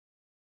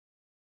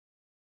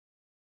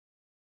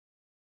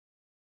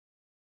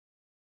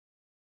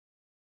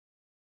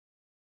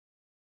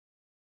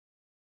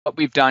what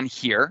we've done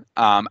here,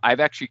 I've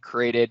actually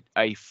created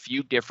a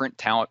few different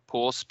talent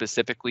pools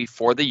specifically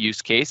for the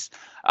use case.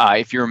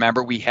 If you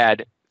remember, we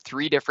had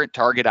 3 different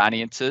target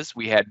audiences.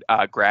 We had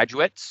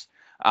graduates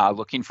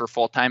looking for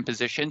full-time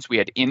positions. We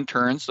had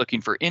interns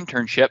looking for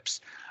internships.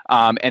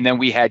 And then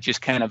we had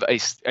just kind of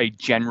a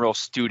general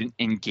student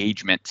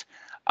engagement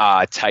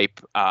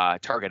type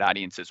target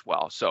audience as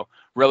well. So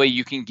really,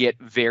 you can get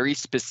very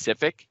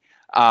specific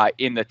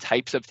in the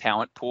types of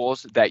talent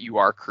pools that you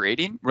are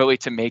creating, really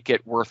to make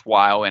it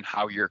worthwhile in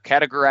how you're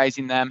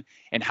categorizing them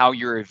and how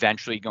you're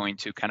eventually going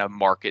to kind of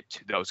market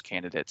to those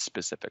candidates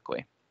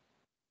specifically.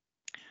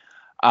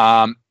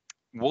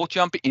 We'll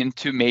jump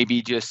into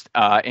maybe just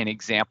an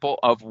example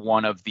of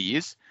one of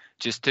these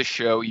just to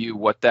show you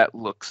what that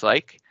looks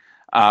like.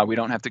 We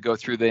don't have to go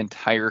through the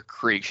entire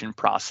creation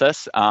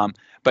process,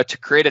 but to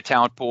create a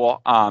talent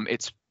pool,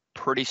 it's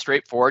pretty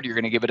straightforward. You're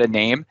going to give it a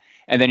name,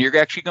 and then you're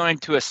actually going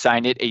to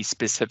assign it a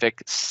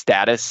specific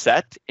status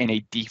set and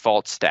a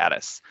default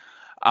status.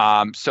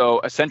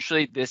 So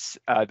essentially, this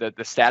the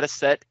status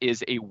set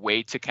is a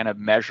way to kind of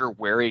measure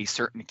where a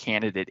certain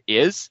candidate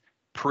is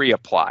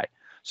pre-apply.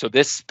 So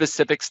this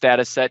specific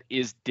status set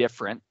is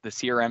different. The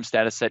CRM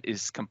status set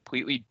is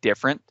completely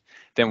different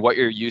than what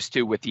you're used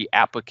to with the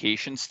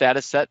application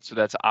status set. So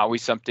that's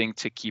always something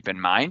to keep in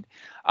mind.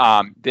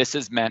 This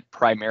is meant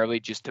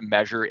primarily just to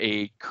measure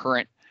a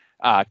current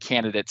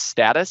candidate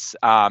status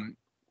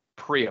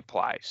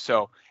pre-apply.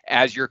 So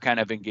as you're kind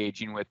of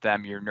engaging with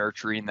them, you're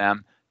nurturing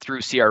them through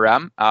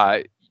CRM.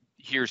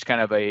 Here's kind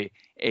of a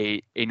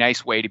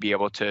nice way to be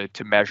able to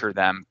measure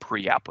them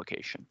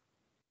pre-application.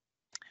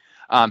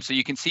 So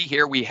you can see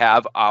here we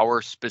have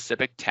our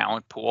specific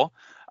talent pool.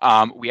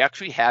 We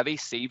actually have a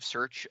save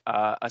search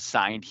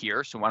assigned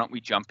here. So why don't we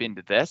jump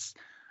into this?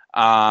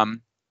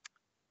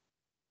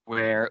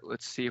 Where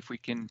let's see if we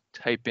can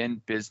type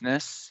in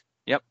business.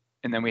 Yep.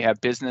 And then we have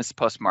business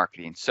plus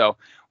marketing. So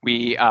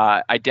we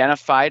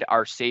identified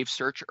our save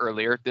search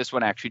earlier. This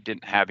one actually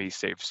didn't have a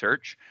save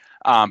search.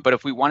 But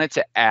if we wanted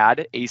to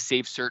add a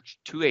save search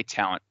to a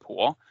talent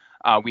pool,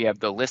 we have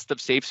the list of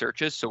save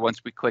searches. So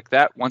once we click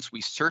that, once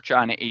we search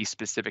on a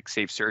specific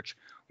save search,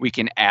 we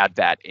can add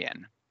that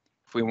in.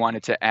 If we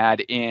wanted to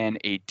add in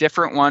a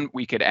different one,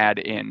 we could add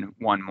in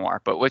one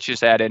more. But let's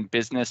just add in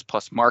business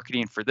plus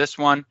marketing for this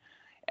one.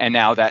 And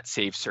now that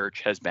save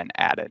search has been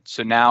added.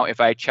 So now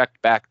if I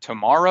checked back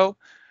tomorrow,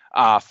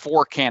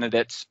 4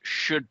 candidates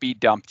should be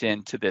dumped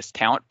into this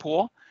talent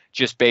pool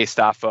just based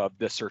off of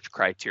the search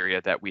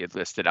criteria that we had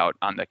listed out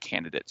on the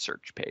candidate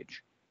search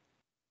page.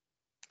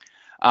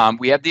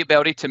 We have the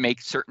ability to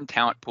make certain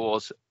talent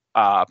pools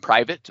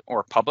private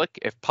or public.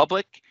 If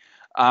public,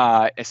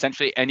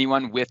 essentially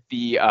anyone with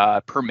the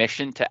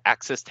permission to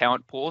access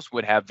talent pools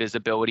would have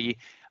visibility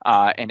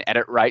and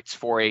edit rights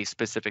for a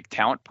specific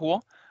talent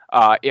pool.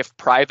 If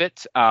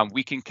private,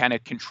 we can kind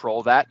of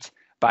control that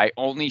by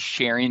only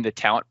sharing the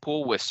talent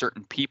pool with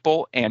certain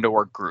people and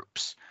or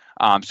groups.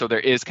 So there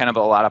is kind of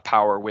a lot of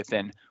power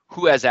within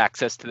who has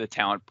access to the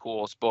talent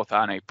pools, both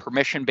on a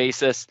permission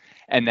basis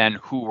and then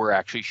who we're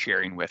actually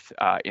sharing with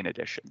in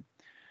addition.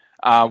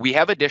 We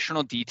have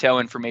additional detail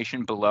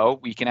information below.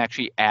 We can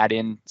actually add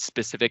in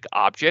specific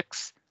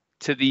objects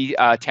to the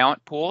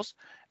talent pools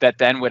that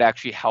then would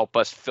actually help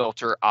us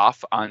filter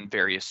off on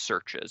various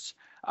searches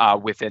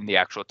within the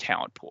actual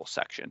talent pool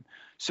section.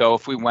 So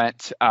if we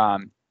went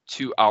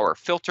to our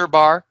filter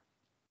bar,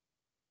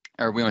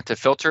 or we went to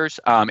filters,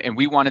 and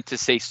we wanted to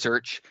say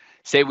search,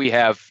 say we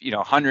have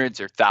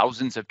hundreds or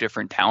thousands of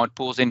different talent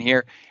pools in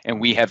here, and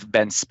we have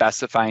been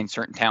specifying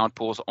certain talent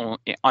pools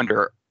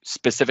under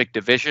specific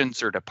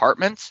divisions or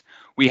departments,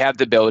 we have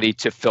the ability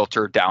to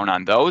filter down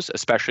on those,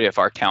 especially if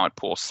our talent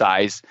pool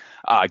size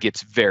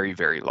gets very,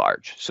 very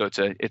large. So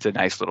it's a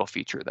nice little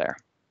feature there.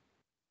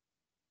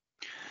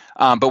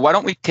 But why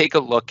don't we take a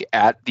look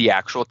at the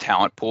actual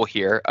talent pool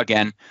here?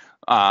 Again,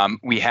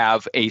 we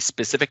have a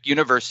specific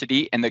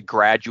university and the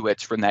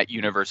graduates from that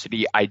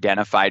university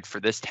identified for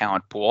this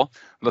talent pool,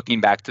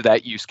 looking back to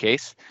that use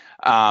case.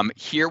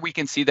 Here we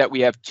can see that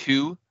we have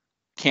 2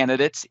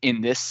 candidates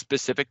in this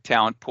specific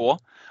talent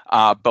pool.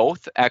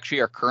 Both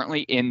actually are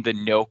currently in the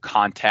no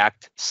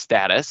contact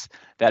status.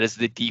 That is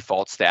the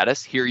default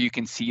status. Here you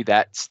can see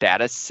that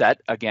status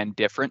set, again,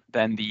 different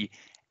than the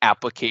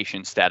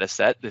application status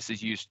set. This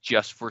is used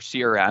just for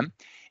CRM.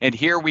 And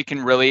here we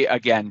can really,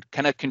 again,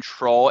 kind of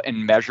control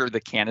and measure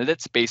the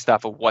candidates based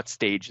off of what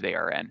stage they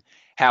are in.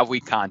 Have we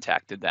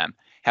contacted them?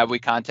 Have we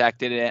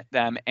contacted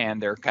them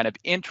and they're kind of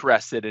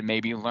interested in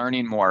maybe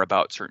learning more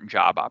about certain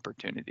job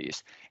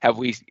opportunities? Have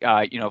we,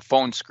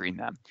 phone screened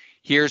them?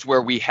 Here's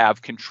where we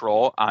have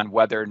control on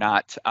whether or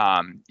not,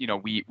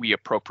 we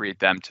appropriate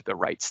them to the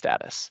right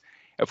status.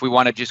 If we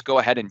want to just go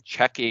ahead and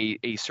check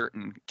a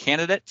certain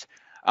candidate,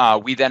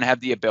 we then have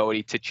the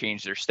ability to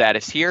change their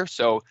status here.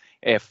 So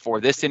if for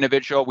this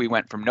individual, we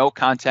went from no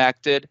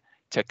contacted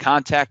to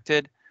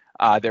contacted,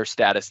 their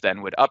status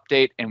then would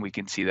update and we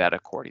can see that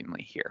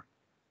accordingly here.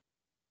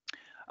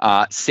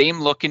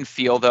 Same look and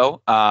feel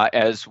though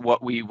as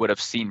what we would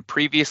have seen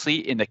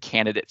previously in the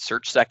candidate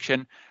search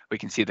section. We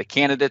can see the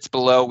candidates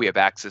below. We have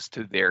access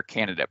to their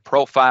candidate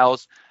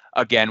profiles.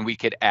 Again, we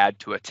could add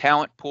to a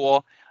talent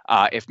pool.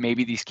 If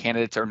maybe these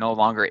candidates are no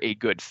longer a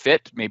good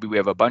fit, maybe we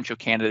have a bunch of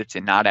candidates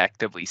and not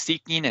actively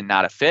seeking and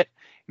not a fit,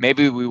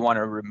 maybe we want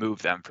to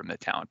remove them from the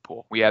talent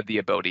pool. We have the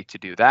ability to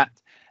do that.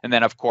 And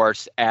then of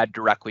course, add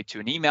directly to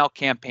an email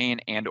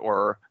campaign and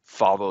or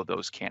follow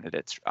those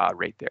candidates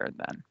right there and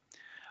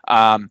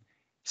then.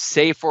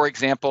 Say, for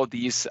example,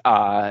 these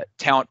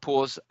talent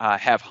pools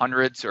have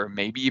hundreds or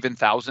maybe even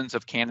thousands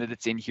of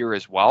candidates in here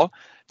as well.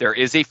 There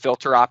is a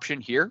filter option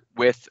here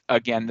with,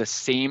 again, the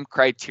same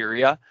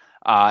criteria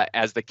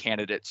as the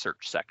candidate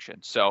search section.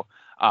 So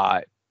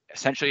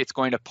essentially, it's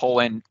going to pull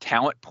in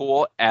talent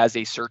pool as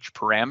a search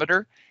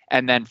parameter.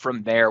 And then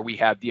from there, we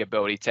have the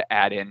ability to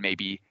add in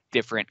maybe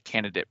different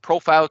candidate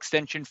profile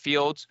extension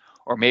fields,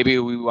 or maybe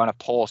we want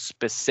to pull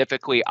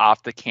specifically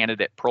off the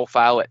candidate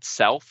profile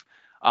itself.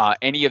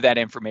 Any of that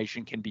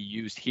information can be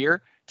used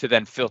here to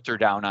then filter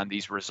down on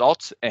these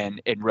results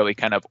and really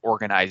kind of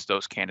organize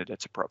those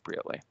candidates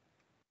appropriately.